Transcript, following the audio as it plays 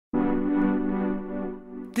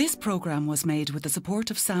This programme was made with the support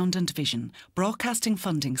of Sound and Vision Broadcasting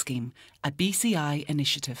Funding Scheme, a BCI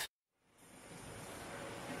initiative.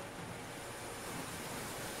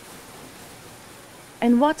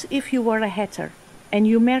 And what if you were a hatter, and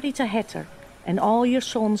you married a hatter, and all your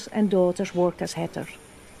sons and daughters worked as hatters,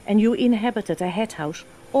 and you inhabited a hat house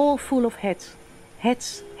all full of hats?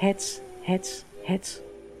 Hats, hats, hats, hats.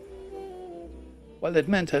 Well, it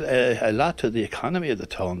meant a lot to the economy of the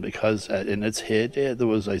town because in its heyday there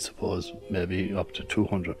was, I suppose, maybe up to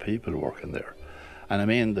 200 people working there. And I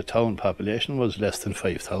mean, the town population was less than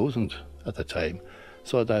 5,000 at the time.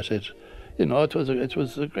 So that it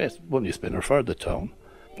was a great money spinner for the town.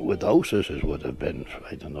 Without it, it would have been,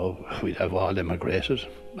 I don't know, we'd have all immigrated.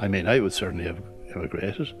 I mean, I would certainly have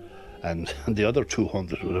immigrated. And the other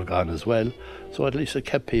 200 would have gone as well. So at least it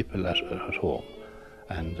kept people at home.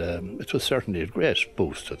 And it was certainly a great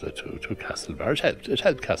boost to Castlebar. It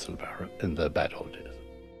helped Castlebar in the bad old days.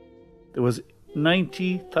 There was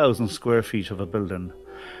 90,000 square feet of a building.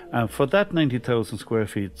 And for that 90,000 square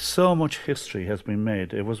feet, so much history has been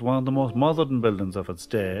made. It was one of the most modern buildings of its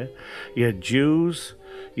day. You had Jews,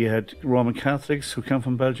 you had Roman Catholics who came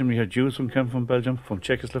from Belgium, you had Jews who came from Belgium, from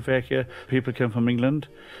Czechoslovakia, people came from England,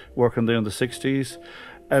 working there in the 60s.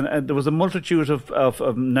 And there was a multitude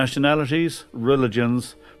of nationalities,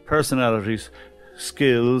 religions, personalities,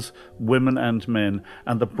 skills, women and men,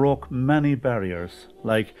 and that broke many barriers,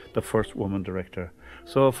 like the first woman director.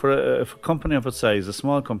 So for a company of its size, a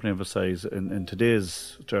small company of its size in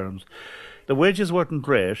today's terms, the wages weren't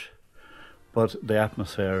great, but the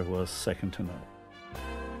atmosphere was second to none.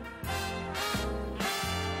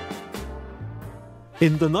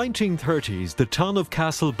 In the 1930s, the town of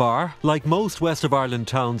Castlebar, like most West of Ireland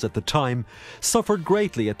towns at the time, suffered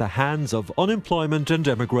greatly at the hands of unemployment and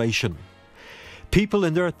emigration. People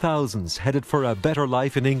in their thousands headed for a better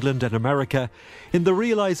life in England and America in the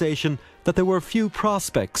realisation that there were few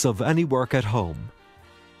prospects of any work at home.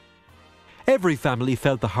 Every family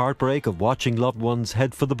felt the heartbreak of watching loved ones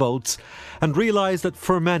head for the boats and realised that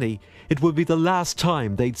for many it would be the last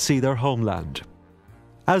time they'd see their homeland.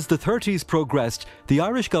 As the 30s progressed, the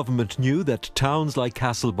Irish government knew that towns like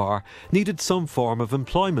Castlebar needed some form of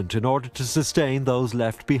employment in order to sustain those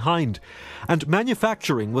left behind, and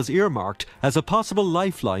manufacturing was earmarked as a possible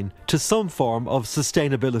lifeline to some form of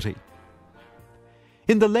sustainability.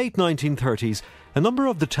 In the late 1930s, a number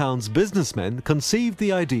of the town's businessmen conceived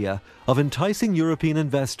the idea of enticing European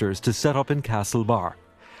investors to set up in Castlebar,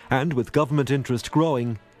 and with government interest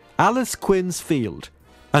growing, Alice Quinn's Field,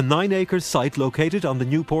 a 9-acre site located on the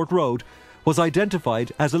Newport Road, was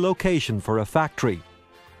identified as a location for a factory.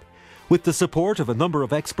 With the support of a number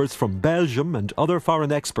of experts from Belgium and other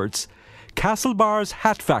foreign experts, Castlebar's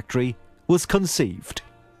Hat Factory was conceived.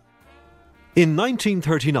 In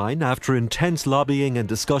 1939, after intense lobbying and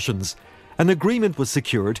discussions, an agreement was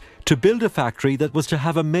secured to build a factory that was to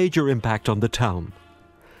have a major impact on the town.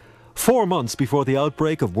 4 months before the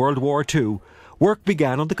outbreak of World War II, work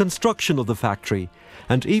began on the construction of the factory,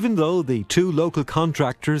 and even though the two local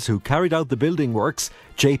contractors who carried out the building works,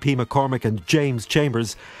 J.P. McCormick and James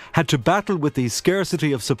Chambers, had to battle with the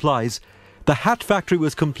scarcity of supplies, the hat factory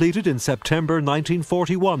was completed in September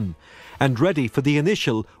 1941 and ready for the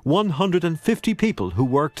initial 150 people who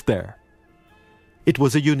worked there. It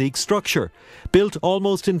was a unique structure, built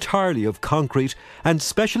almost entirely of concrete and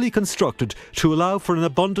specially constructed to allow for an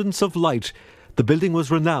abundance of light. The building was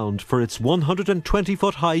renowned for its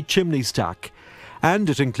 120-foot-high chimney stack, and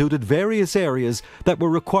it included various areas that were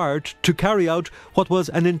required to carry out what was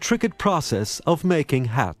an intricate process of making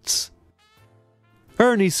hats.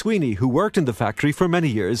 Ernie Sweeney, who worked in the factory for many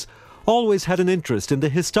years, always had an interest in the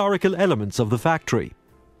historical elements of the factory.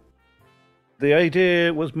 The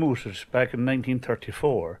idea was mooted back in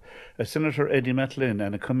 1934. Senator Eddie Matlin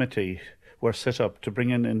and a committee were set up to bring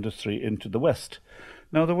in industry into the West.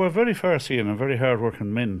 Now, there were very far-seeing and very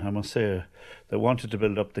hard-working men, I must say, that wanted to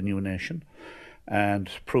build up the new nation and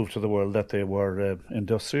prove to the world that they were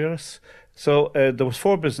industrialists. So there was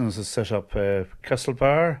 4 businesses set up.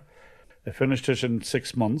 Castlebar, they finished it in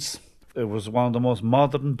 6 months. It was one of the most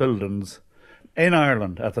modern buildings in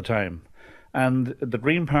Ireland at the time. And the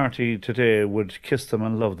Green Party today would kiss them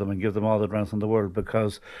and love them and give them all the grants in the world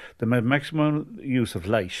because they made maximum use of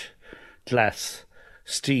light, glass,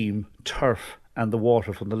 steam, turf and the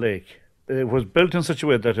water from the lake. It was built in such a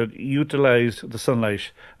way that it utilised the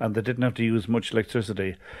sunlight and they didn't have to use much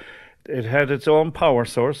electricity. It had its own power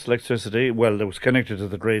source, electricity. Well, it was connected to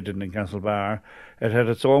the grid in Castlebar. It had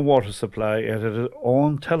its own water supply. It had its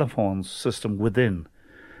own telephone system within.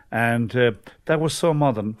 And that was so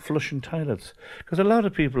modern, flushing toilets. Because a lot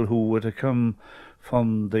of people who would have come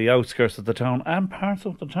from the outskirts of the town and parts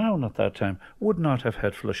of the town at that time would not have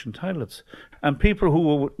had flushing toilets. And people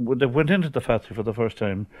who would have went into the factory for the first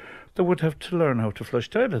time, they would have to learn how to flush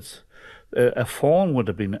toilets. A phone would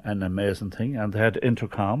have been an amazing thing, and they had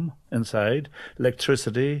intercom inside,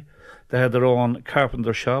 electricity. They had their own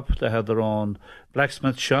carpenter shop, they had their own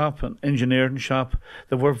blacksmith shop, an engineering shop.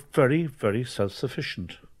 They were very, very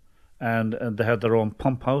self-sufficient. And they had their own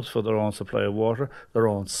pump house for their own supply of water, their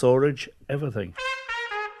own storage, everything.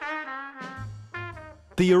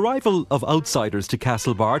 The arrival of outsiders to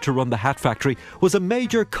Castlebar to run the hat factory was a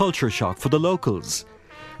major culture shock for the locals.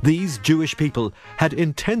 These Jewish people had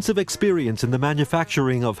intensive experience in the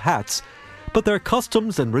manufacturing of hats, but their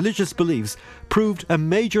customs and religious beliefs proved a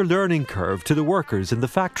major learning curve to the workers in the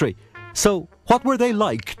factory. So, what were they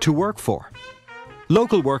like to work for?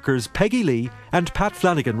 Local workers Peggy Lee and Pat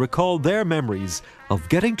Flanagan recall their memories of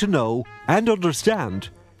getting to know and understand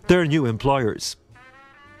their new employers.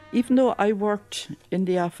 Even though I worked in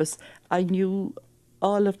the office, I knew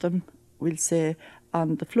all of them, we'll say,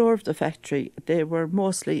 on the floor of the factory. They were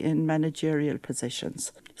mostly in managerial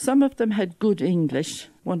positions. Some of them had good English,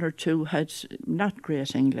 one or two had not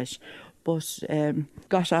great English, but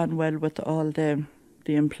got on well with all the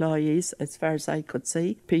employees, as far as I could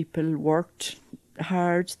see. People worked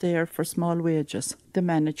hard there for small wages. The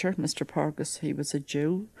manager, Mr. Porgus, he was a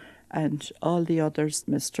Jew, and all the others,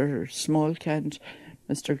 Mr. Smolk and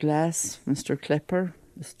Mr. Glass, Mr. Clipper,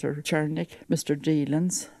 Mr. Chernick, Mr.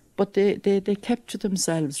 Dealans, but they kept to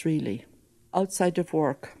themselves, really. Outside of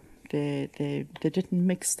work, they didn't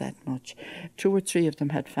mix that much. 2 or 3 of them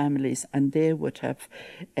had families, and they would have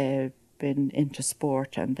been into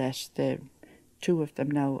sport, and that the 2 of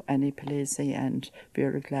them now, Annie Palese and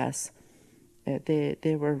Vera Glass,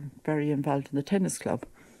 they were very involved in the tennis club.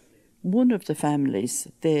 One of the families,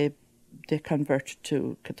 they converted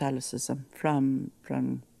to Catholicism from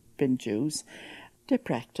being Jews. They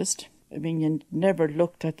practiced. I mean, you never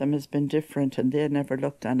looked at them as being different, and they never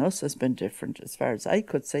looked on us as being different, as far as I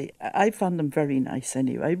could see. I found them very nice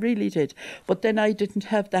anyway, I really did. But then I didn't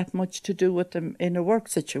have that much to do with them in a work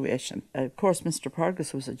situation. Of course, Mr.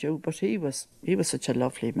 Porgus was a Jew, but he was such a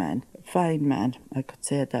lovely man, a fine man, I could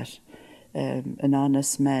say that. An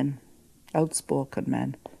honest man, outspoken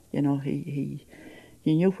man. You know, he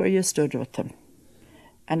knew where you stood with him.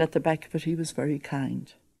 And at the back of it, he was very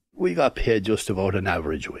kind. We got paid just about an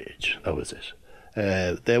average wage, that was it.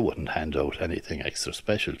 They wouldn't hand out anything extra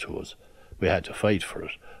special to us. We had to fight for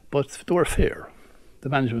it. But they were fair. The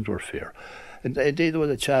management were fair. And indeed,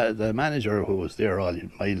 the manager who was there all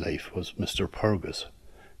my life was Mr. Porgus.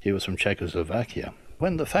 He was from Czechoslovakia.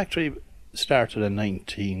 When the factory started in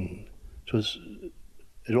it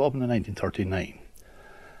opened in 1939.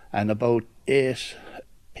 And about 8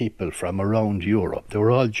 people from around Europe, they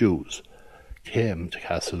were all Jews, came to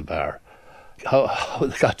Castlebar. How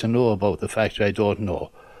they got to know about the factory, I don't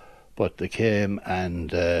know. But they came,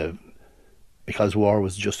 and because war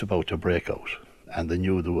was just about to break out, and they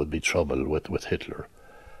knew there would be trouble with Hitler.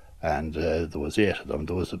 And there was 8 of them.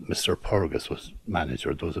 There was Mr. Porgus was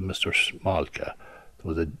manager, there was a Mr. Smolka, there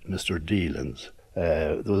was a Mr. Dealans.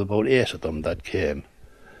 There was about 8 of them that came,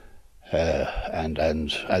 and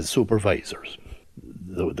as supervisors.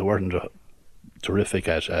 They weren't terrific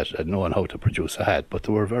at knowing how to produce a hat, but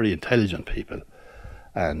they were very intelligent people.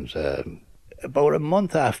 And about a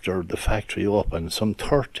month after the factory opened, some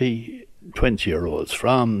 30 20-year-olds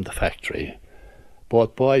from the factory,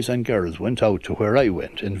 both boys and girls, went out to where I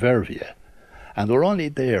went, in Verviers. And they were only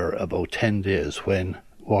there about 10 days when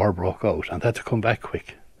war broke out, and they had to come back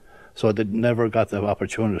quick. So they never got the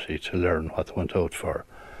opportunity to learn what they went out for.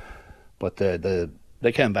 But they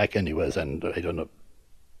came back anyways, and I don't know,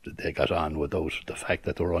 they got on without the fact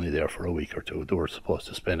that they were only there for a week or 2. They were supposed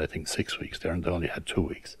to spend, I think, 6 weeks there, and they only had 2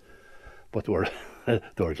 weeks. But they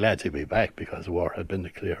were glad to be back because war had been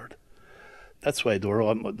declared. That's why they were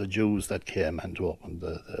all the Jews that came and opened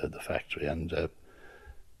the factory, and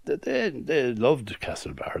they loved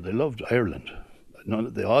Castlebar. They loved Ireland.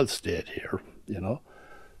 They all stayed here, you know.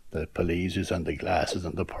 The Paleses and the Glasses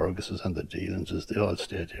and the Porguses and the Dealanses, they all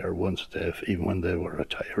stayed here once, even when they were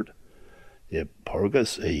retired. Yeah,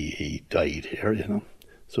 Porgus, he died here, you know.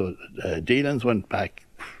 So Dealans went back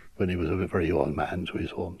when he was a very old man to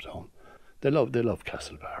his hometown. They loved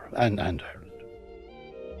Castlebar and Ireland.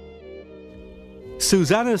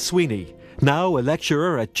 Susanna Sweeney, now a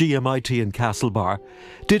lecturer at GMIT in Castlebar,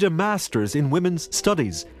 did a master's in women's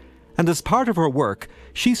studies, and as part of her work,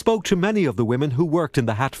 she spoke to many of the women who worked in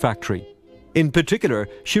the hat factory. In particular,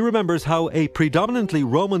 she remembers how a predominantly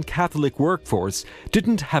Roman Catholic workforce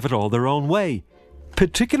didn't have it all their own way,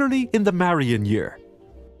 particularly in the Marian year.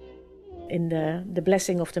 in the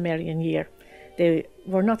blessing of the Marian year, they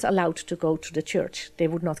were not allowed to go to the church. They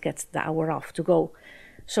would not get the hour off to go.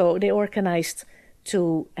 So they organized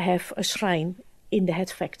to have a shrine in the hat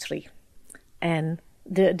factory. And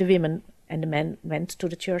the women and the men went to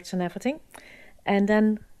the church and everything. And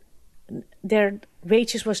then their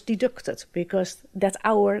wages was deducted because that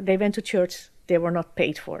hour they went to church, they were not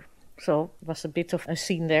paid for. So it was a bit of a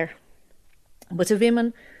scene there. But the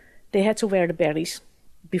women, they had to wear the berries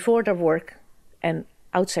before their work and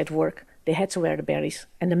outside work. They had to wear the berries,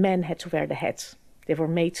 and the men had to wear the hats. They were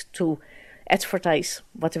made to advertise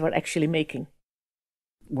what they were actually making.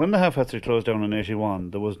 When the hat factory closed down in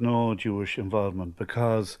 81, there was no Jewish involvement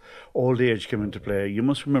because old age came into play. You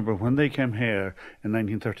must remember when they came here in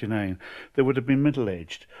 1939, they would have been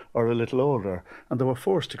middle-aged or a little older, and they were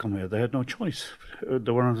forced to come here. They had no choice.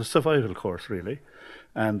 They were on a survival course, really,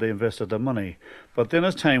 and they invested their money. But then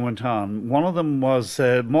as time went on, one of them was,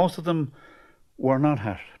 most of them were not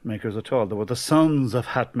hat makers at all. They were the sons of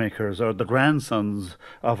hat makers or the grandsons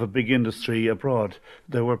of a big industry abroad.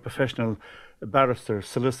 They were professional barristers,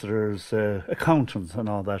 solicitors, accountants and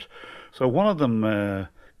all that. So one of them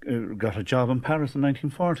got a job in Paris in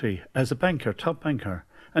 1940 as a banker, top banker.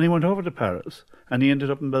 And he went over to Paris and he ended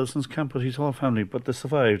up in Belson's camp with his whole family, but they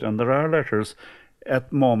survived. And there are letters at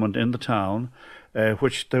the moment in the town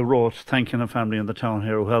which they wrote thanking the family in the town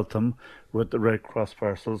here who helped them with the Red Cross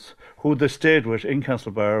parcels, who they stayed with in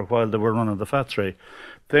Castlebar while they were running the factory.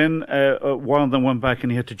 Then one of them went back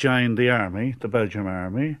and he had to join the army, the Belgian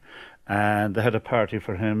army, and they had a party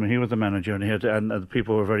for him. He was the manager, and the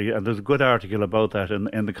people were very. And there's a good article about that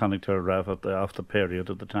in the Conductor Raf of the period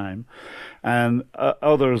at the time. And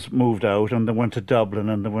others moved out, and they went to Dublin,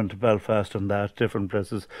 and they went to Belfast, and that different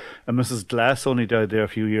places. And Mrs. Glass only died there a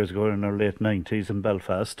few years ago in her late 90s in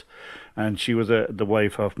Belfast, and she was the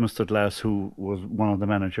wife of Mr. Glass, who was one of the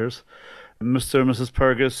managers. Mr. and Mrs.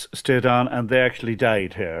 Purgus stayed on, and they actually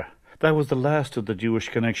died here. That was the last of the Jewish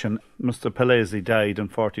connection. Mr. Palese died in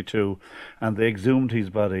 1942, and they exhumed his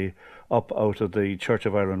body up out of the Church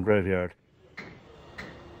of Ireland graveyard.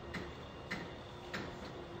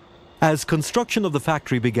 As construction of the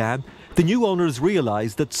factory began, the new owners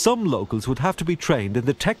realised that some locals would have to be trained in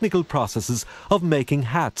the technical processes of making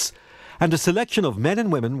hats, and a selection of men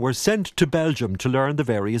and women were sent to Belgium to learn the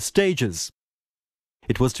various stages.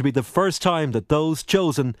 It was to be the first time that those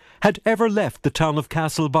chosen had ever left the town of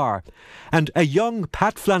Castlebar, and a young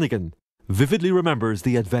Pat Flanagan vividly remembers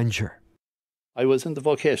the adventure. I was in the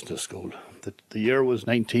vocational school. The year was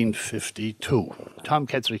 1952. Tom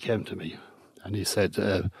Ketzry came to me and he said,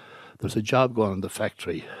 there's a job going in the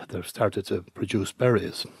factory. They've started to produce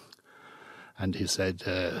berries. And he said,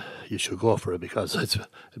 you should go for it because it'd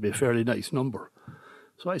be a fairly nice number.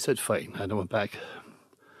 So I said, fine. And I went back,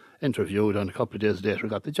 interviewed, and a couple of days later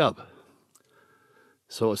got the job.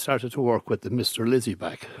 So I started to work with the Mr. Lizzie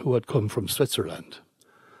back, who had come from Switzerland.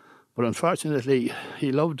 But unfortunately,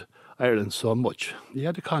 he loved Ireland so much. He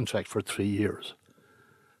had a contract for 3 years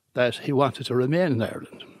that he wanted to remain in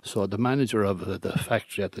Ireland. So the manager of the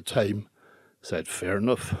factory at the time said, fair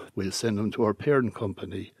enough, we'll send him to our parent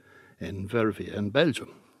company in Verviers in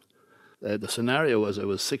Belgium. The scenario was I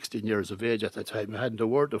was 16 years of age at the time. I hadn't a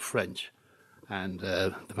word of French. And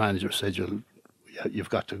the manager said, you've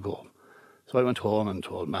got to go. So I went home and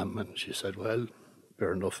told Mum, and she said, well,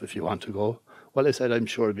 fair enough if you want to go. Well, I said, I'm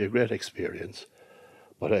sure it'll be a great experience,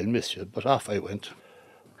 but I'll miss you. But off I went.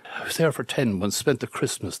 I was there for 10 months, spent the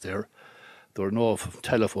Christmas there. There were no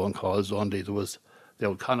telephone calls, only there was the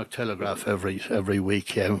old Connacht Telegraph every week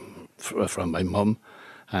came from my mum,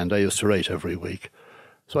 and I used to write every week.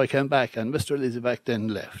 So I came back, and Mr. Lizzie back then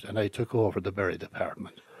left, and I took over the berry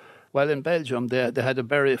department. Well, in Belgium, they had a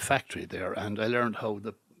berry factory there, and I learned how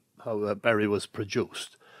a berry was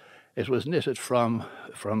produced. It was knitted from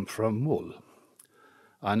wool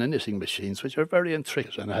on the knitting machines, which are very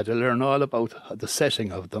intricate, and I had to learn all about the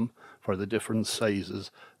setting of them for the different sizes,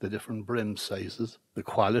 the different brim sizes, the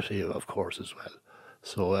quality, of course, as well.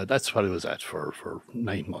 So that's what I was at for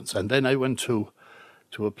 9 months. And then I went to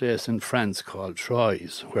a place in France called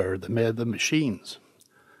Troyes, where they made the machines.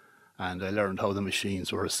 And I learned how the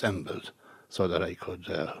machines were assembled so that I could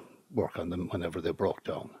work on them whenever they broke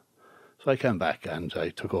down. So I came back and I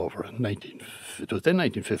took over it was in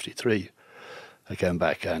 1953. I came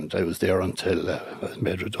back and I was there until I was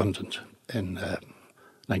made redundant in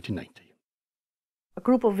 1990. A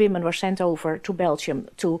group of women were sent over to Belgium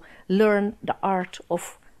to learn the art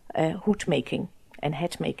of hood making and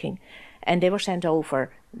hat making. And they were sent over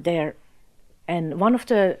there. And one of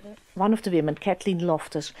the women, Kathleen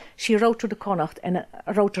Loftus, she wrote to the Connacht and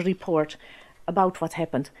wrote a report about what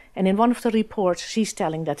happened. And in one of the reports, she's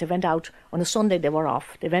telling that they went out on a Sunday, they were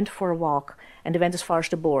off. They went for a walk and they went as far as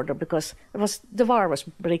the border because the war was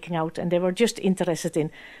breaking out and they were just interested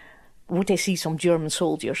in would they see some German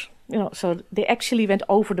soldiers. So they actually went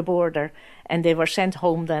over the border and they were sent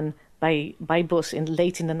home then by bus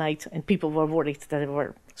late in the night, and people were worried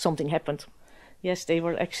that something happened. Yes, they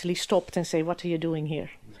were actually stopped and say, what are you doing here?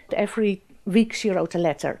 Every week she wrote a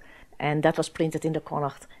letter, and that was printed in the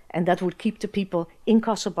Connacht, and that would keep the people in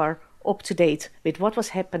Castlebar up to date with what was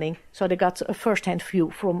happening, so they got a first-hand view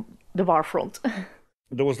from the war front.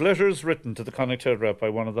 There was letters written to the Connacht rep by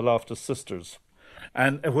one of the Loftus sisters,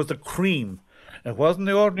 and it was the cream. It wasn't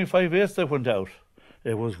the ordinary 5/8 that went out.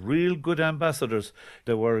 It was real good ambassadors.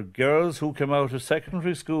 There were girls who came out of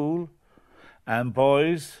secondary school and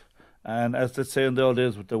boys, and as they say in the old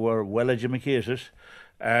days, they were well educated,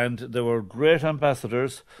 and they were great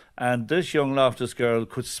ambassadors. And this young Loftus girl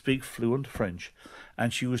could speak fluent French,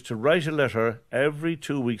 and she was to write a letter every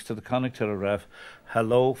 2 weeks to the Connacht Telegraph,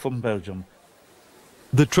 hello from Belgium.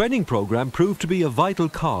 The training programme proved to be a vital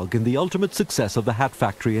cog in the ultimate success of the hat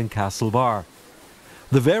factory in Castlebar.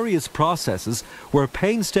 The various processes were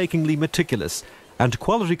painstakingly meticulous and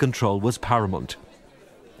quality control was paramount.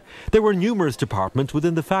 There were numerous departments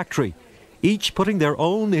within the factory, each putting their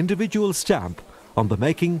own individual stamp on the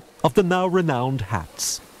making of the now renowned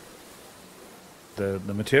hats.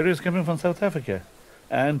 The materials came in from South Africa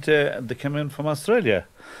and they came in from Australia.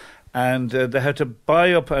 And they had to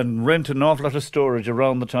buy up and rent an awful lot of storage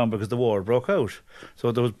around the town because the war broke out.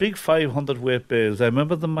 So there was big 500-weight bales. I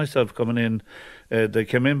remember them myself coming in. They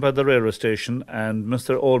came in by the railway station, and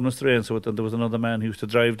Mr. Ainsworth, and there was another man who used to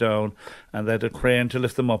drive down, and they had a crane to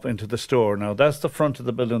lift them up into the store. Now, that's the front of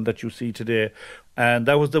the building that you see today, and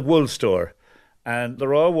that was the wool store. And the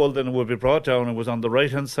raw wool then would be brought down and was on the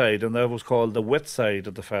right-hand side, and that was called the wet side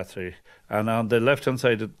of the factory. And on the left-hand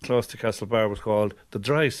side, close to Castlebar, was called the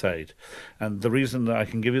dry side. And the reason, I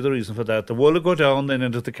can give you the reason for that, the wool would go down then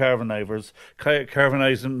into the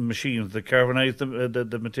carvanizing machines, that carbonize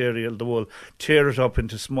the material, the wool, tear it up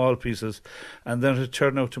into small pieces, and then it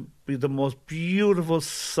turned out to be the most beautiful,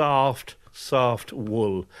 soft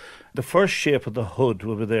wool. The first shape of the hood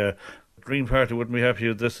will be there. Green Party wouldn't be happy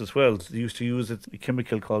with this as well. They used to use a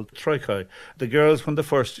chemical called trichoi. The girls, when they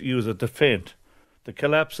first use it, they faint. They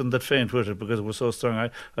collapse and they faint with it because it was so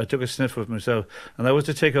strong. I took a sniff of it myself, and that was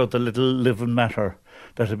to take out the little living matter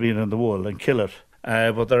that had been in the wool and kill it.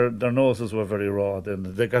 But their noses were very raw.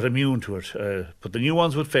 Then they got immune to it. But the new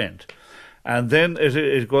ones would faint. And then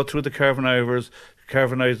it go through the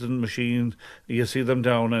carvanizing machine. You see them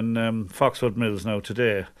down in Foxwood Mills now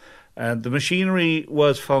today. And the machinery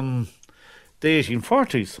was from the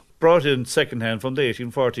 1840s, brought in second-hand from the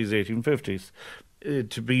 1840s, 1850s,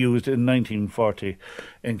 to be used in 1940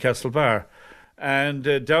 in Castlebar.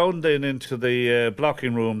 And down then into the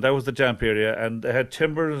blocking room, that was the damp area, and they had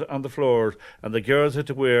timbers on the floor, and the girls had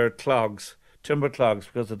to wear timber clogs,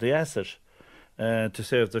 because of the acid, to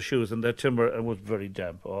save their shoes. And that timber was very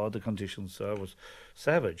damp. All the conditions was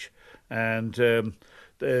savage. And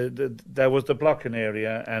that was the blocking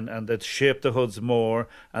area, and that shaped the hoods more,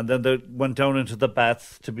 and then they went down into the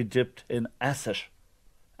baths to be dipped in acid.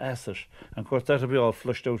 And of course that would be all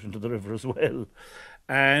flushed out into the river as well.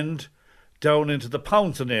 And down into the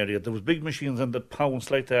pouncing area, there was big machines and that pounce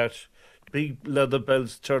like that, big leather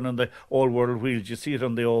belts turning the old world wheels. You see it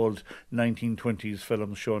on the old 1920s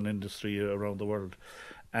films showing industry around the world.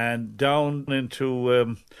 And down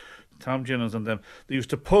into Tom Jennings and them, they used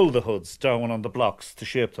to pull the hoods down on the blocks to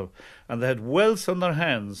shape them, and they had welts on their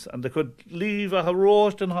hands, and they could leave a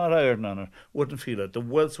roasting hot iron on it, wouldn't feel it. The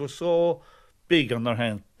welts were so big on their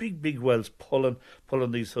hands, big welts pulling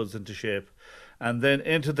these hoods into shape. And then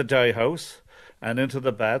into the dye house and into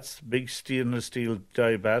the bats, big stainless steel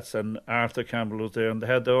dye bats, and Arthur Campbell was there, and they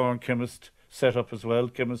had their own chemist set up as well,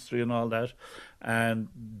 chemistry and all that, and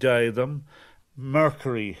dye them.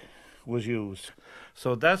 Mercury was used.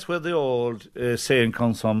 So that's where the old saying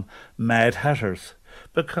comes from, mad hatters,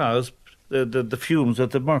 because the fumes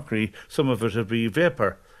of the mercury, some of it would be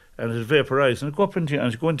vapour, and it vaporised, and it'd go up into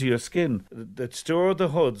and go into your skin. They'd store the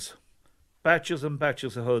hoods, batches and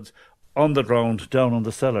batches of hoods, underground down in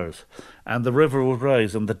the cellars, and the river would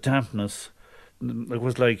rise, and the dampness, it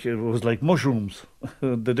was like mushrooms.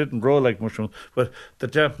 They didn't grow like mushrooms, but the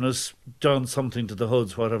dampness done something to the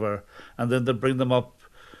hoods, whatever, and then they'd bring them up.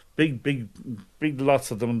 Big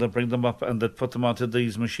lots of them, and they'd bring them up and they'd put them onto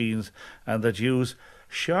these machines, and they'd use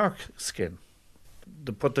shark skin.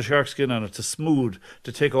 They put the shark skin on it to smooth,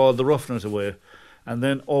 to take all the roughness away. And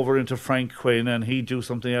then over into Frank Quinn, and he'd do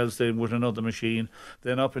something else then with another machine.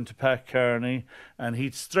 Then up into Pat Kearney, and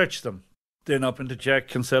he'd stretch them. Then up into Jack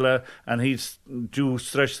Kinsella, and he'd do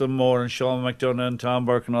Stretch Them More, and Sean McDonough and Tom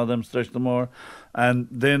Burke and all them Stretch Them More. And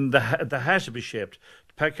then the hat would be shaped.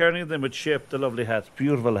 Pat Kearney then would shape the lovely hats,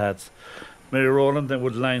 beautiful hats. Mary Rowland then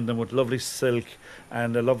would line them with lovely silk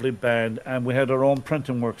and a lovely band. And we had our own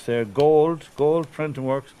printing works there, gold printing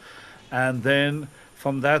works. And then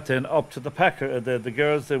from that then up to the packer, the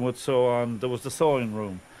girls then would sew on, there was the sewing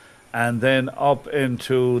room. And then up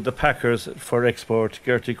into the packers for export,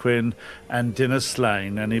 Gertie Quinn and Dennis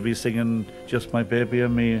Sline, and he'd be singing Just My Baby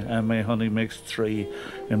and Me and My Honey Makes Three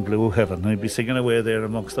in Blue Heaven. He'd be singing away there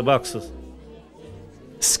amongst the boxes.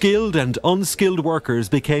 Skilled and unskilled workers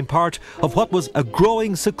became part of what was a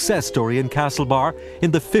growing success story in Castlebar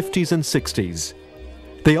in the 50s and 60s.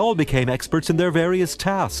 They all became experts in their various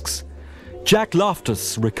tasks. Jack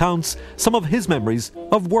Loftus recounts some of his memories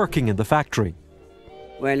of working in the factory.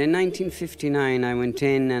 Well, in 1959 I went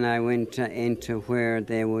in and I went into where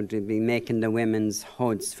they would be making the women's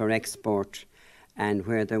hoods for export and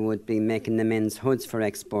where they would be making the men's hoods for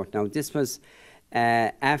export. Now this was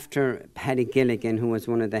after Paddy Gilligan, who was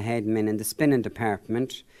one of the head men in the spinning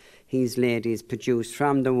department. His ladies produced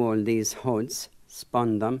from the wool these hoods,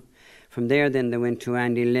 spun them. From there then they went to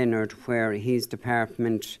Andy Leonard, where his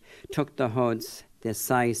department took the hoods, they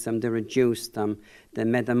sized them, they reduced them, they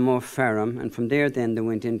made them more firm, and from there then they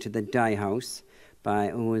went into the dye house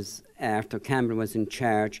who was Arthur Campbell was in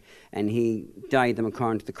charge, and he dyed them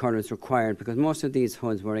according to the colours required, because most of these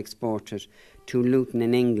hoods were exported to Luton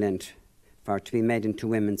in England to be made into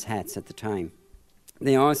women's hats at the time.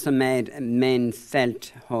 They also made men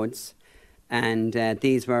felt hoods, and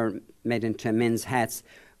these were made into men's hats,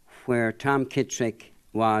 where Tom Kittrick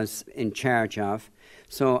was in charge of.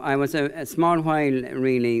 So I was a small while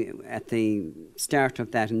really at the start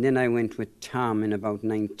of that, and then I went with Tom in about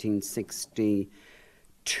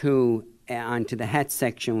 1962 onto the hat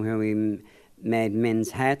section, where we made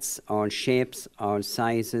men's hats, all shapes, all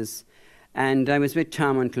sizes. And I was with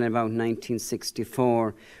Tom until about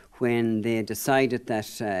 1964, when they decided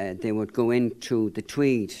that they would go into the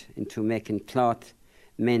tweed, into making cloth,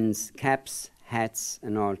 men's caps, hats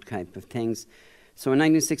and all type of things. So in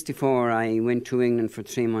 1964 I went to England for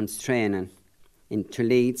 3 months training into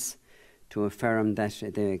Leeds, to a firm that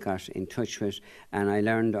they got in touch with, and I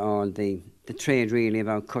learned all the trade really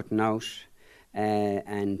about cutting out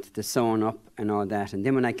and the sewing up and all that. And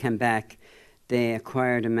then when I came back, they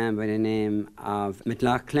acquired a man by the name of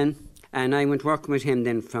McLaughlin, and I went working with him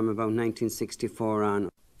then from about 1964 on.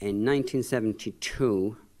 In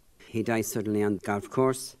 1972 he died suddenly on the golf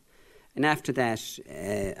course. And after that,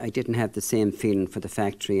 I didn't have the same feeling for the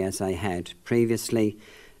factory as I had previously,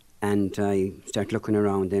 and I started looking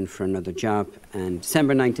around then for another job, and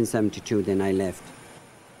December 1972 then I left.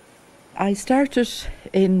 I started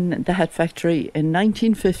in the hat factory in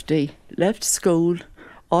 1950, left school,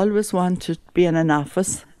 always wanted to be in an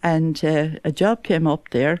office, and a job came up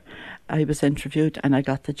there. I was interviewed and I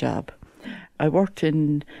got the job. I worked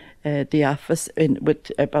in the office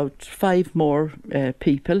with about 5 more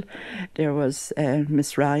people. There was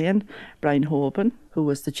Miss Ryan, Brian Hoban, who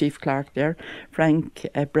was the chief clerk there, Frank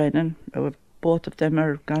Brennan, both of them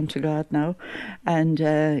are gone to God now, and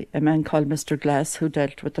a man called Mr. Glass, who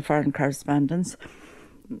dealt with the foreign correspondence,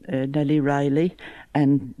 Nellie Riley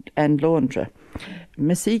and Londra.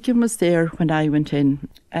 Miss Egan was there when I went in,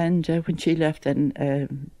 and when she left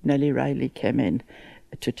then Nellie Riley came in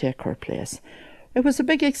to take her place. It was a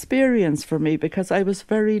big experience for me because I was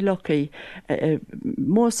very lucky.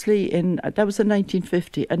 Mostly that was in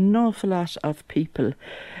 1950, an awful lot of people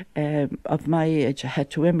of my age had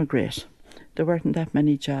to immigrate. There weren't that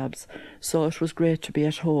many jobs, so it was great to be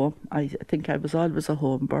at home. I think I was always a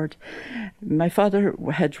home bird. My father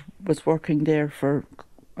was working there for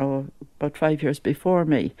about 5 years before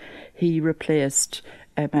me. He replaced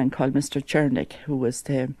a man called Mr. Chernick, who was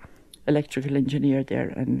the electrical engineer there,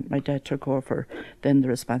 and my dad took over then the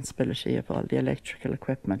responsibility of all the electrical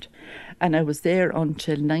equipment. And I was there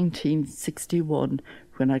until 1961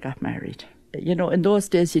 when I got married. You know, in those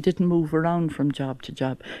days you didn't move around from job to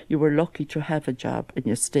job. You were lucky to have a job and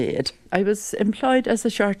you stayed. I was employed as a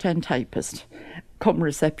shorthand typist, come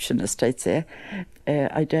receptionist, I'd say.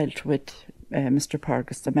 I dealt with Mr.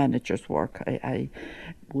 Pargas, the manager's work. I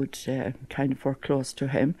would kind of work close to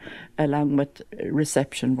him, along with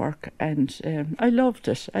reception work, and I loved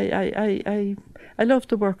it. I loved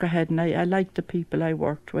the work I had, and I liked the people I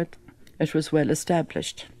worked with. It was well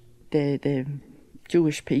established. The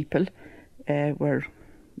Jewish people were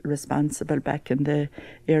responsible back in the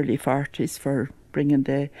early 40s for bringing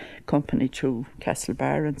the company to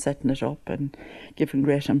Castlebar and setting it up and giving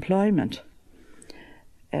great employment.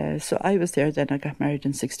 So I was there then. I got married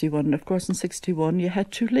in 61. And of course, in 61, you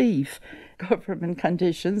had to leave. Government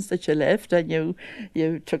conditions that you left, and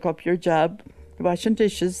you took up your job washing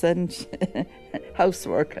dishes and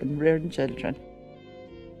housework and rearing children.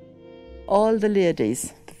 All the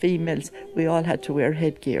ladies, the females, we all had to wear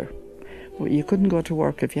headgear. You couldn't go to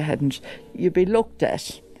work if you hadn't. You'd be looked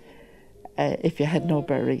at if you had no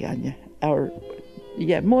berry on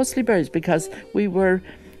you. Mostly berries, because we were,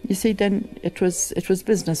 you see, then it was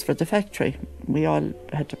business for the factory. We all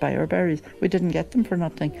had to buy our berries. We didn't get them for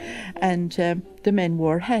nothing. And the men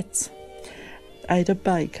wore hats. I had a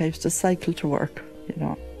bike. I used to cycle to work,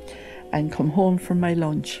 and come home from my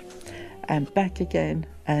lunch and back again,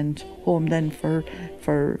 and home then for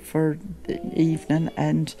the evening.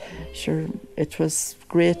 And sure, it was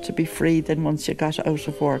great to be free then once you got out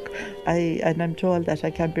of work. I'm told that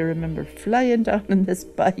I can't remember flying down on this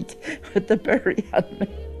bike with the berry on me,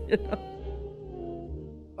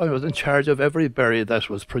 I was in charge of every berry that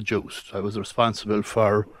was produced. I was responsible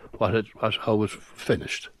for how it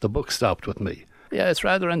finished. The book stopped with me. Yeah, it's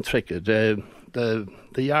rather intricate. The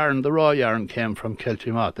yarn, the raw yarn, came from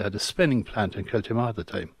Kiltimagh. They had a spinning plant in Kiltimagh at the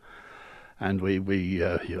time, and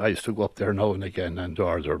I used to go up there now and again and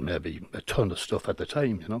order maybe a ton of stuff at the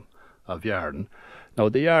time, of yarn. Now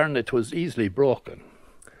the yarn, it was easily broken,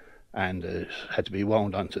 and it had to be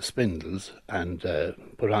wound onto spindles and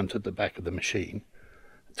put onto the back of the machine,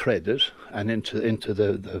 threaded, and into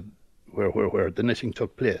the where the knitting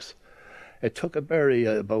took place. It took a berry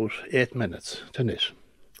about 8 minutes to knit.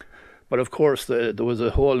 But of course there was a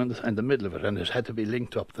hole in the middle of it, and it had to be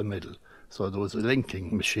linked up the middle. So there was a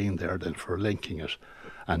linking machine there then for linking it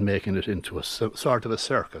and making it into a sort of a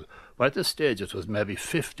circle. But at this stage it was maybe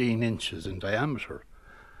 15 inches in diameter.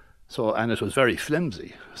 And it was very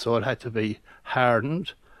flimsy. So it had to be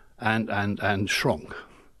hardened and shrunk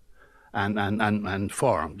and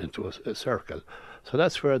formed into a circle. So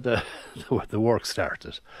that's where the work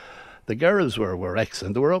started. The girls were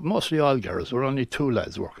excellent. They were mostly all girls. There were only 2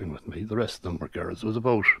 lads working with me. The rest of them were girls. It was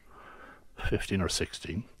about 15 or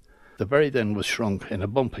 16. The berry then was shrunk in a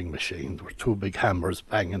bumping machine. There were 2 big hammers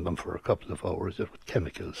banging them for a couple of hours with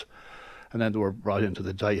chemicals. And then they were brought into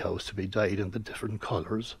the dye house to be dyed in the different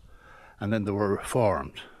colours. And then they were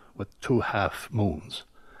formed with 2 half moons.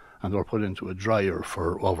 And they were put into a dryer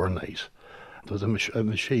for overnight. There was a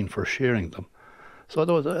machine for shearing them. So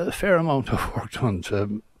there was a fair amount of work done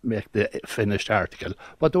to make the finished article,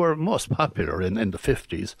 but they were most popular in the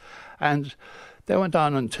 50s, and they went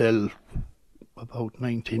on until about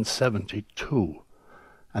 1972,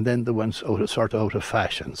 and then they went sort of out of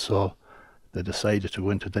fashion, so they decided to go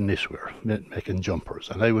into the knitwear, making jumpers,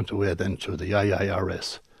 and I went away then to the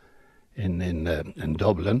IIRS in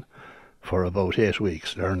Dublin for about 8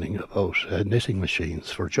 weeks, learning about knitting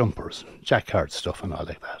machines for jumpers, jacquard stuff and all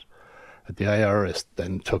like that. The IRS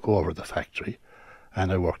then took over the factory, and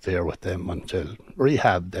I worked there with them until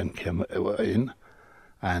rehab then came in,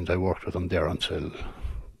 and I worked with them there until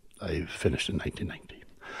I finished in 1990.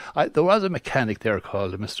 There was a mechanic there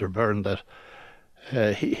called Mr. Byrne that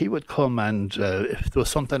he would come, and if there was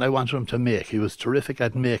something I wanted him to make, he was terrific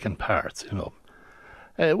at making parts,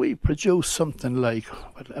 We produced something like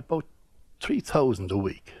about 3,000 a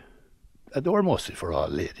week. They were mostly for all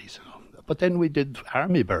ladies, But then we did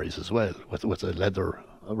army berries as well, with the leather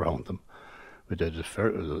around them. We did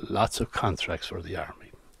lots of contracts for the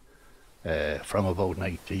army from about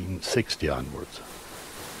 1960 onwards.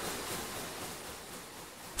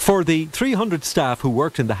 For the 300 staff who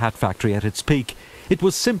worked in the hat factory at its peak, it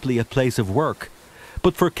was simply a place of work.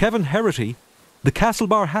 But for Kevin Herity, the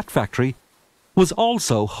Castlebar Hat Factory was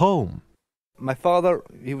also home. My father,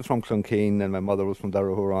 he was from Clonkeen, and my mother was from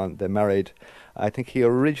Darragh. They married. I think he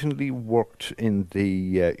originally worked in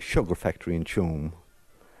the sugar factory in Tuam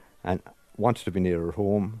and wanted to be nearer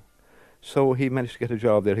home. So he managed to get a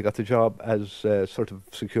job there. He got the job as a sort of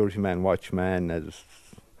security man, watchman,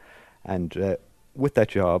 and with that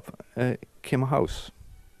job came a house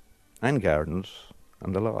and gardens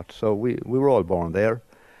and a lot. So we were all born there.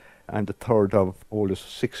 I'm the third of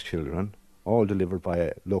oldest 6 children, all delivered by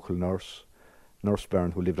a local nurse, Nurse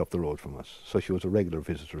Byrne, who lived up the road from us. So she was a regular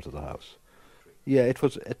visitor to the house. Yeah, it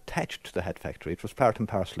was attached to the hat factory. It was part and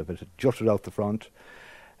parcel of it. It jutted out the front.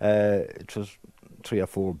 It was 3 or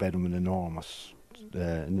 4 bedroom, an enormous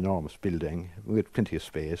building. We had plenty of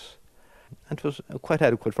space. And it was quite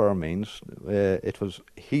adequate for our means. It was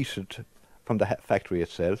heated from the hat factory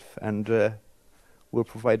itself, and we were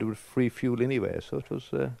provided with free fuel anyway, so it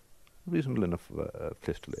was a reasonable enough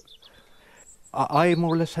place to live. I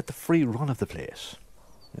more or less had the free run of the place.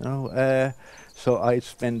 you know. So I'd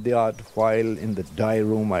spend the odd while in the dye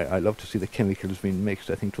room. I love to see the chemicals being mixed.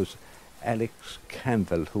 I think it was Alex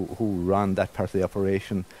Campbell who ran that part of the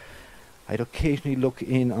operation. I'd occasionally look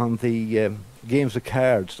in on the games of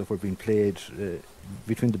cards that were being played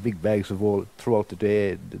between the big bags of wool throughout the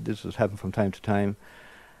day. This has happened from time to time.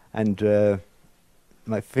 And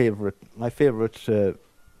my favourite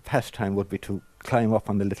pastime would be to climb up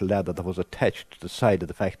on the little ladder that was attached to the side of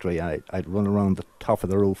the factory. I'd run around the top of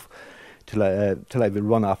the roof till I'd be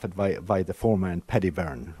run off it by the foreman, Paddy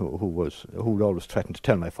Byrne, who would always threaten to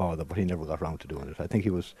tell my father, but he never got round to doing it. I think he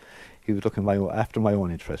was looking after my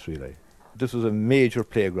own interests, really. This was a major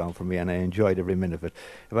playground for me, and I enjoyed every minute of it.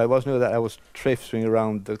 If I wasn't that I was traipsing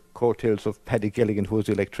around the coattails of Paddy Gilligan, who was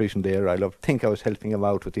the electrician there, I think I was helping him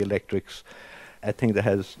out with the electrics, a thing that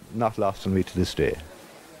has not lost on me to this day.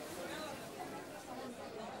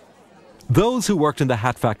 Those who worked in the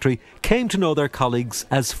hat factory came to know their colleagues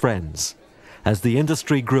as friends. As the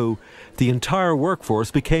industry grew, the entire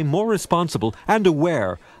workforce became more responsible and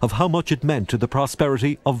aware of how much it meant to the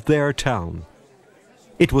prosperity of their town.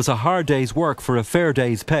 It was a hard day's work for a fair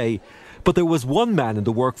day's pay, but there was one man in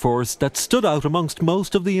the workforce that stood out amongst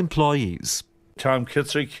most of the employees. Tom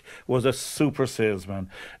Kitrick was a super salesman.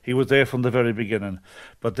 He was there from the very beginning.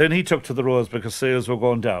 But then he took to the roads because sales were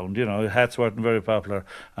going down. You know, hats weren't very popular.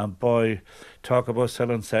 And boy, talk about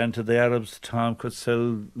selling sand to the Arabs. Tom could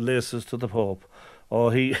sell laces to the Pope. Oh,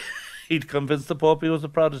 he'd convinced the Pope he was a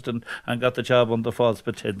Protestant and got the job under false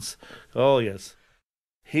pretense. Oh, yes.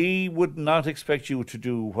 He would not expect you to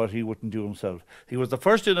do what he wouldn't do himself. He was the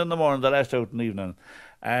first in the morning, the last out in the evening.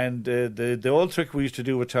 And the old trick we used to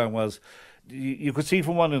do with Tom was, you could see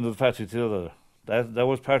from one end of the factory to the other. That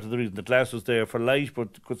was part of the reason. The glass was there for light,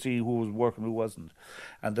 but could see who was working, who wasn't.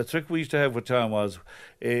 And the trick we used to have with Tom was,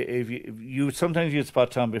 if you sometimes you'd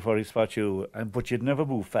spot Tom before he spot you, but you'd never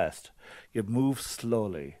move fast. You'd move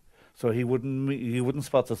slowly, so he wouldn't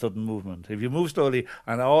spot the sudden movement. If you move slowly,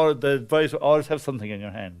 and all the advice always have something in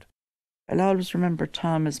your hand. I'll always remember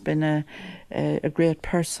Tom as being a great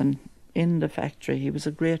person in the factory. He was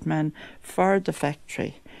a great man for the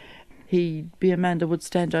factory. He'd be a man that would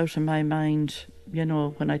stand out in my mind, you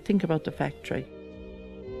know, when I think about the factory.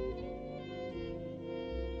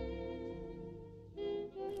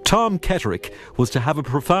 Tom Ketterick was to have a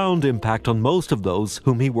profound impact on most of those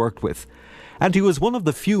whom he worked with, and he was one of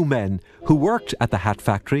the few men who worked at the hat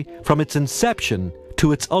factory from its inception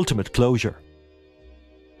to its ultimate closure.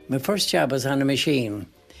 My first job was on a machine,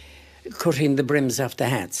 cutting the brims off the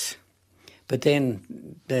hats. But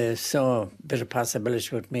then they saw a bit of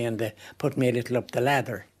possibility with me and they put me a little up the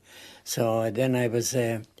ladder. So then I was,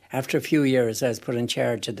 after a few years, I was put in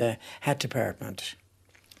charge of the hat department.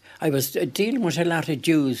 I was dealing with a lot of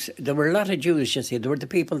Jews. There were a lot of Jews, you see. There were the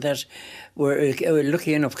people that were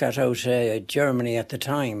lucky enough got out Germany at the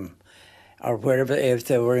time, or wherever, if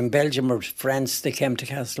they were in Belgium or France, they came to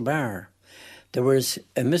Castlebar. There was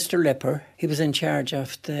a Mr. Lipper. He was in charge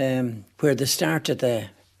of where they started the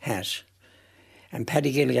hat. And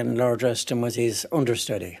Paddy Gilligan, Lord Ruston, was his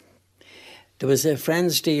understudy. There was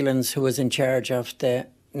Franz Dealens, who was in charge of the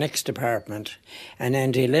next department, and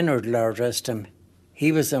Andy Leonard, Lord Ruston,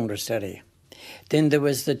 he was understudy. Then there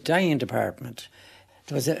was the dyeing department.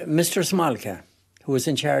 There was Mr. Smolka, who was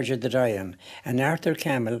in charge of the dyeing, and Arthur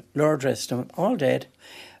Campbell, Lord Ruston, all dead,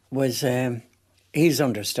 was his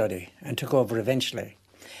understudy and took over eventually.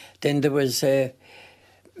 Then there was Mr.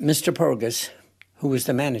 Purgus, who was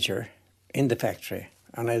the manager in the factory,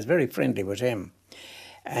 and I was very friendly with him.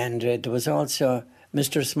 And there was also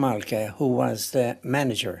Mr. Smolka, who was the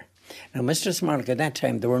manager. Now, Mr. Smolka, at that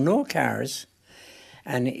time, there were no cars,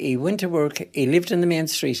 and he went to work. He lived in the main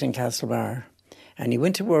street in Castlebar, and he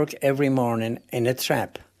went to work every morning in a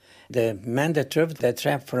trap. The man that drove the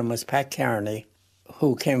trap for him was Pat Carney,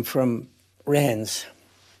 who came from Rains,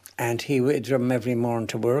 and he would drive him every morning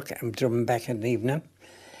to work and drove him back in the evening.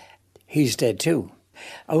 He's dead too.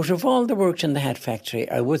 Out of all the worked in the hat factory,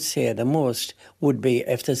 I would say the most would be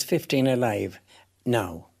if there's 15 alive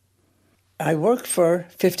now. I worked for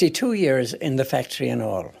 52 years in the factory in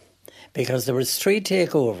all, because there was 3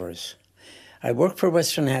 takeovers. I worked for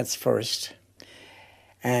Western Hats first,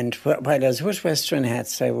 and while I was with Western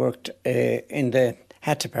Hats, I worked in the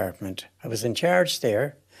hat department. I was in charge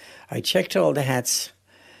there. I checked all the hats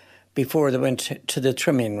before they went to the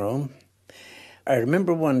trimming room. I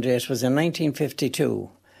remember one day, it was in 1952,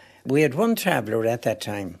 we had one traveller at that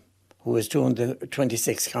time who was doing the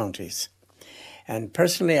 26 counties. And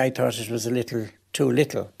personally, I thought it was a little too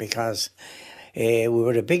little, because we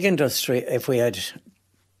were a big industry if we had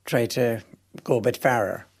tried to go a bit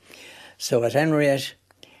farther. So at any rate,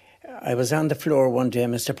 I was on the floor one day,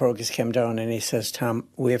 Mr. Purkis came down and he says, Tom,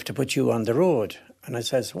 we have to put you on the road. And I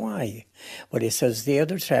says, why? Well, he says, the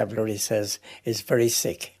other traveller, he says, is very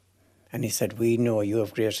sick. And he said, we know you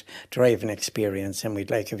have great driving experience and we'd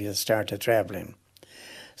like if you started travelling.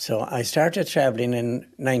 So I started travelling in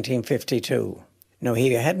 1952. No,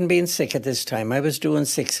 he hadn't been sick at this time. I was doing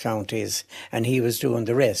 6 counties and he was doing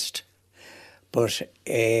the rest. But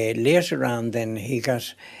later on then he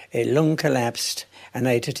got a lung collapsed and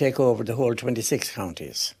I had to take over the whole 26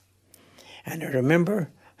 counties. And I remember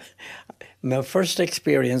my first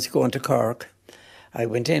experience going to Cork, I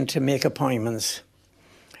went in to make appointments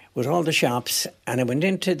with all the shops and I went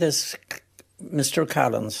into this Mr.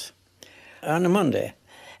 Collins on a Monday.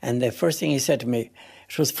 And the first thing he said to me,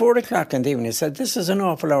 it was 4 o'clock in the evening, he said, this is an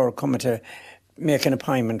awful hour coming to make an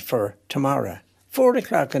appointment for tomorrow. 4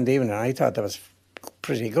 o'clock in the evening, I thought that was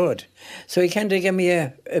pretty good. So he kind of gave me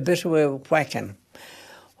a bit of a whacking,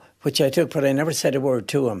 which I took, but I never said a word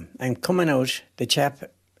to him. And coming out, the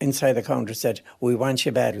chap inside the counter said, we want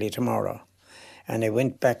you badly tomorrow. And I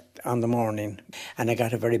went back on the morning and I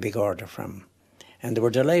got a very big order from him. And they were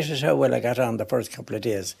delighted how well I got on the first couple of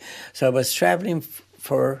days. So I was travelling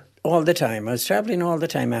for all the time. I was travelling all the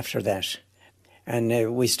time after that.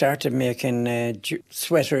 And we started making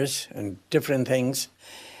sweaters and different things.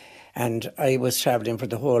 And I was travelling for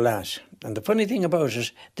the whole lot. And the funny thing about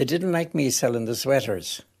it, they didn't like me selling the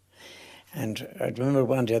sweaters. And I remember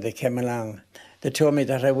one day they came along, they told me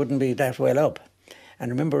that I wouldn't be that well up. And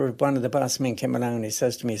I remember one of the boss men came along and he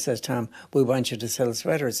says to me, he says, Tom, we want you to sell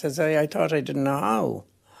sweaters. He says, I thought I didn't know how.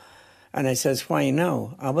 And I says, why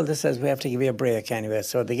now? Oh, well, they says, we have to give you a break anyway.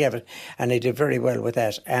 So they gave it, and I did very well with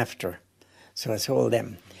that after. So I sold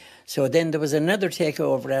them. So then there was another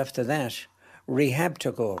takeover after that. Rehab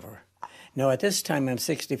took over. Now, at this time, I'm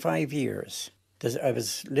 65 years. I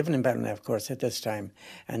was living in Ballina, of course, at this time.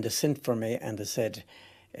 And they sent for me and they said,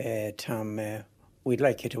 Tom, we'd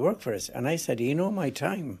like you to work for us. And I said, you know my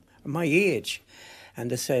time, my age.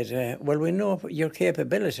 And they said, well, we know your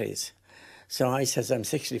capabilities. So I says, I'm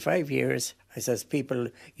 65 years. I says, people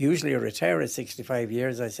usually retire at 65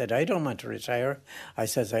 years. I said, I don't want to retire. I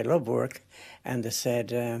says, I love work. And they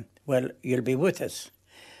said, well, you'll be with us.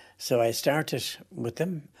 So I started with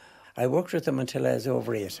them. I worked with them until I was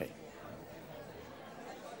over 80.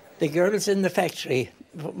 The girls in the factory,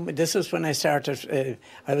 this is when I started,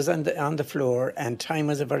 I was on the floor and time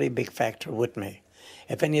was a very big factor with me.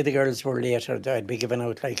 If any of the girls were later, I'd be given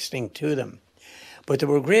out like stink to them. But they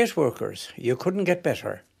were great workers. You couldn't get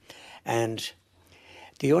better. And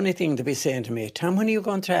the only thing to be saying to me, Tom, when are you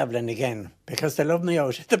going travelling again? Because they love me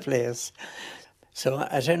out at the place. So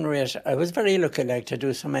at any rate, I was very lucky like to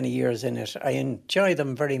do so many years in it. I enjoy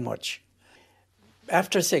them very much.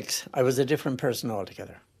 After 6, I was a different person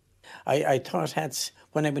altogether. I thought hats.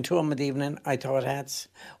 When I went home in the evening, I thought hats.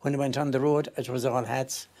 When I went on the road, it was all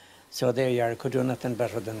hats. So there you are, I could do nothing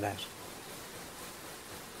better than that.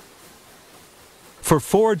 For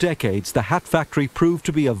 4 decades, the hat factory proved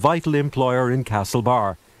to be a vital employer in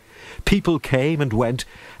Castlebar. People came and went,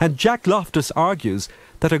 and Jack Loftus argues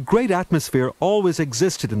that a great atmosphere always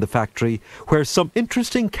existed in the factory where some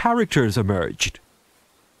interesting characters emerged.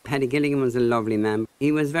 Paddy Gilligan was a lovely man.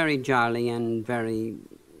 He was very jolly and very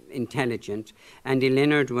intelligent. Andy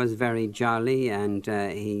Leonard was very jolly and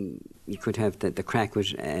you could have the crack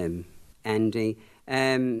with Andy.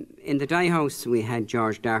 In the dye house we had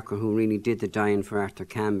George Darker, who really did the dyeing for Arthur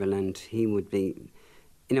Campbell, and he would be,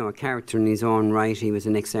 you know, a character in his own right. He was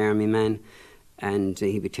an ex-army man and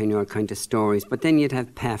he'd be telling you all kind of stories. But then you'd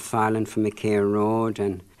have Pat Fallon from McCare Road,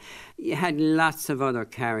 and you had lots of other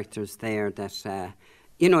characters there that,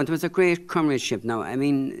 you know, there was a great comradeship. Now, I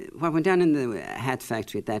mean, what went down in the hat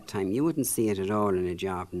factory at that time, you wouldn't see it at all in a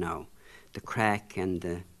job now. The crack and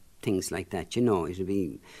the things like that, you know,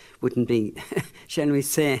 wouldn't be, shall we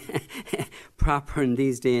say, proper in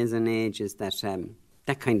these days and ages, that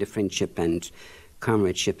that kind of friendship and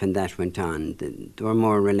comradeship and that went on. They were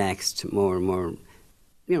more relaxed, more,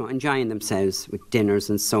 you know, enjoying themselves with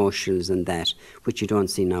dinners and socials and that, which you don't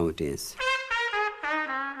see nowadays.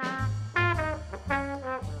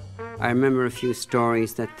 I remember a few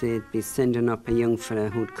stories that they'd be sending up a young fella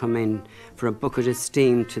who'd come in for a bucket of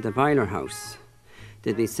steam to the boiler house.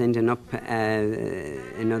 They'd be sending up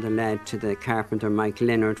another lad to the carpenter, Mike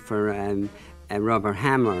Leonard, for a rubber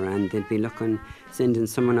hammer, and they'd be sending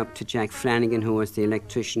someone up to Jack Flanagan, who was the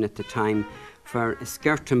electrician at the time, for a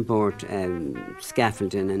skirting board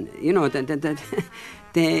scaffolding. And, you know, they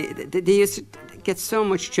used to get so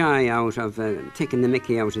much joy out of taking the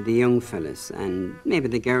mickey out of the young fellas, and maybe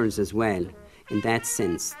the girls as well, in that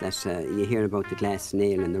sense, that you hear about the glass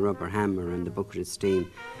nail and the rubber hammer and the bucket of steam.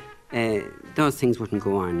 those things wouldn't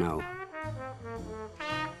go on now.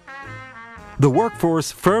 The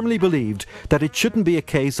workforce firmly believed that it shouldn't be a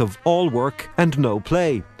case of all work and no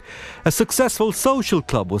play. A successful social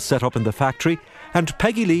club was set up in the factory, and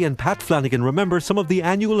Peggy Lee and Pat Flanagan remember some of the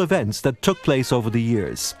annual events that took place over the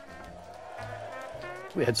years.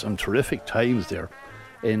 We had some terrific times there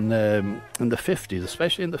in the 50s,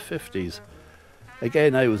 especially in the 50s.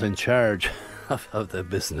 Again, I was in charge of the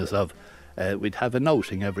business of, we'd have an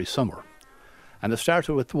outing every summer. And it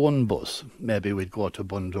started with one bus. Maybe we'd go to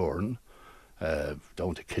Bundoran,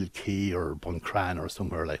 down to Kilkee or Buncran or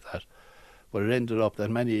somewhere like that. But it ended up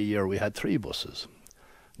that many a year we had 3 buses.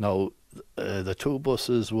 Now, the 2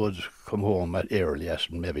 buses would come home early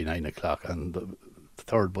at maybe 9 o'clock, and the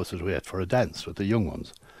 3rd bus would wait for a dance with the young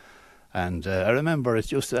ones. And I remember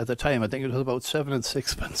it used to, at the time, I think it was about 7 and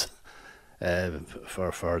 6pence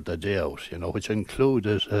for the day out, you know, which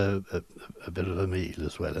included a bit of a meal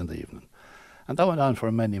as well in the evening. And that went on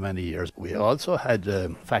for many, many years. We also had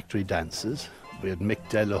factory dances. We had Mick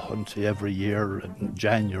Delahunty every year in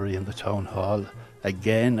January in the town hall.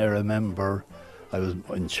 Again, I remember I was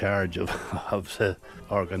in charge of the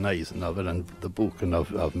organising of it and the booking of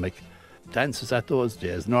Mick. Dances at those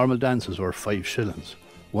days, normal dances were 5 shillings.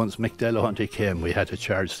 Once Mick Delahunty came, we had to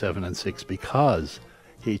charge 7 and 6 because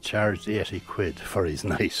he charged 80 quid for his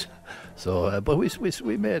night. So, but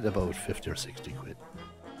we made about 50 or 60 quid.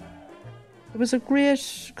 There was a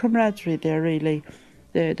great camaraderie there, really.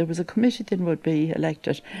 There was a committee that would be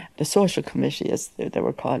elected, the social committee as they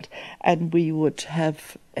were called, and we would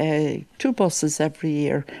have 2 buses every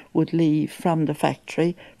year would leave from the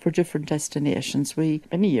factory for different destinations.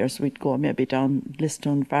 Many years we'd go maybe down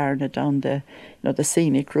Lisdoonvarna, down the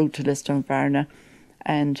scenic route to Lisdoonvarna,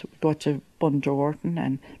 and go to Bundoran,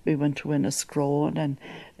 and we went to Inniscrone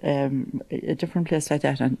and a different place like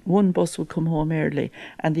that. And one bus would come home early,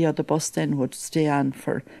 and the other bus then would stay on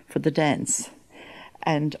for the dance.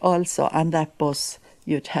 And also on that bus,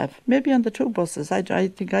 you'd have, maybe on the 2 buses, I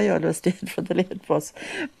think I always stayed for the late bus,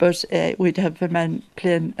 but we'd have a man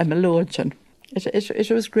playing a melodeon. It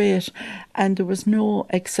was great, and there was no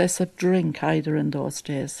excessive drink either in those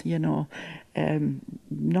days, you know.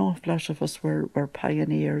 No, a lot of us were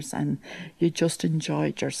pioneers, and you just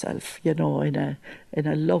enjoyed yourself, you know, in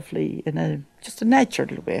a lovely, just a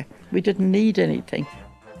natural way. We didn't need anything.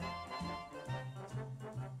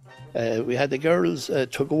 We had the girls'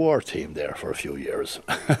 tug-of-war team there for a few years,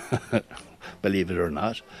 believe it or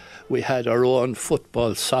not. We had our own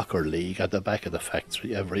football soccer league at the back of the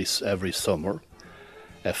factory every summer,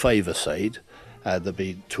 5-a-side. There'd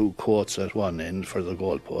be 2 courts at one end for the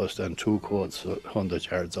goalpost and 2 courts 100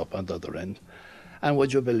 yards up on the other end. And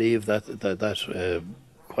would you believe that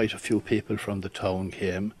quite a few people from the town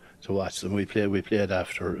came to watch them? We played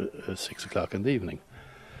after 6 o'clock in the evening.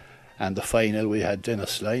 And the final, we had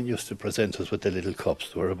Dennis Line used to present us with the little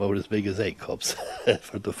cups. They were about as big as 8 cups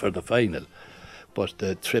for the final. But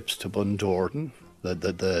the trips to Bundoran,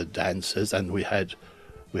 the dances, and we had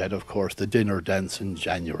of course the dinner dance in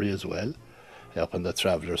January as well, up in the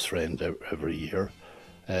Traveller's Friend every year.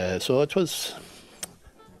 So it was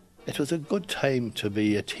a good time to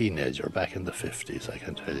be a teenager back in the 50s, I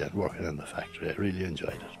can tell you, working in the factory. I really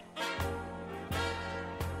enjoyed it.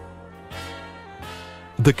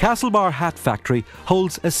 The Castlebar Hat Factory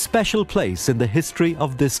holds a special place in the history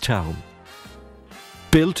of this town.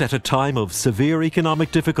 Built at a time of severe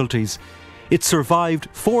economic difficulties, it survived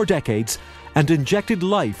 4 decades and injected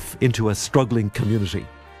life into a struggling community.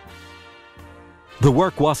 The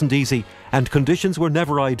work wasn't easy and conditions were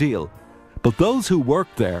never ideal, but those who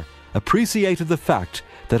worked there appreciated the fact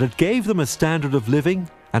that it gave them a standard of living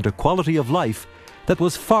and a quality of life that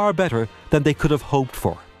was far better than they could have hoped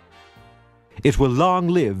for. It will long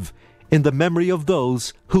live in the memory of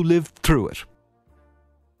those who lived through it.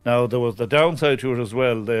 Now, there was the downside to it as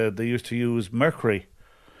well. They used to use mercury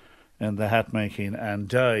in the hat making and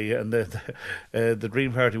dye, and the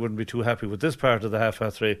Green Party wouldn't be too happy with this part of the hat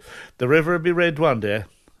factory. The river would be red one day,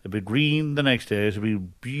 it'd be green the next day, it'd be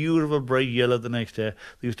beautiful bright yellow the next day.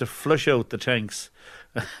 They used to flush out the tanks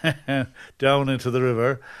down into the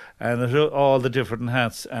river, and all the different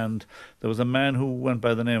hats. And there was a man who went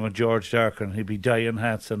by the name of George Darker, and he'd be dyeing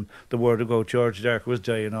hats, and the word would go, George Darker was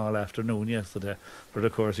dyeing all afternoon yesterday, but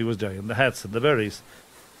of course he was dyeing the hats and the berries.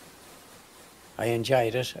 I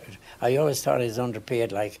enjoyed it. I always thought I was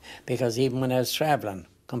underpaid, because even when I was travelling,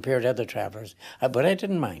 compared to other travellers, but I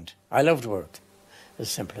didn't mind. I loved work, as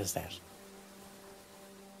simple as that.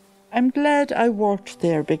 I'm glad I worked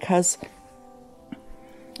there because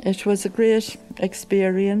it was a great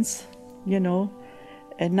experience, you know.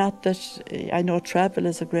 And not that I know travel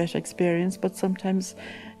is a great experience, but sometimes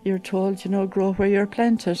you're told, you know, grow where you're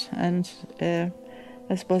planted, and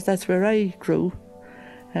I suppose that's where I grew,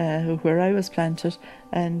 where I was planted,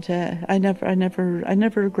 and I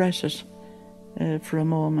never regret it for a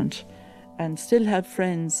moment, and still have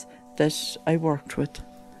friends that I worked with,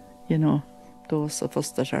 you know, those of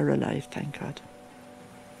us that are alive, thank God.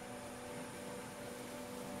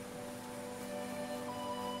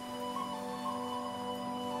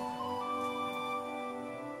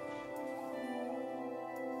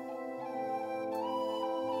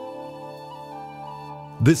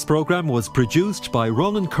 This programme was produced by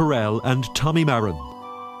Ronan Courell and Tommy Marren.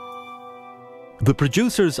 The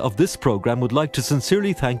producers of this programme would like to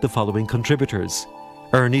sincerely thank the following contributors: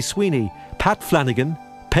 Ernie Sweeney, Pat Flanagan,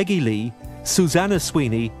 Peggy Lee, Susanna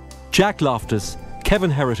Sweeney, Jack Loftus,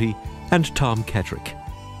 Kevin Herity and Tom Kettrick.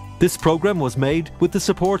 This programme was made with the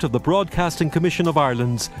support of the Broadcasting Commission of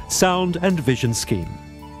Ireland's Sound and Vision Scheme.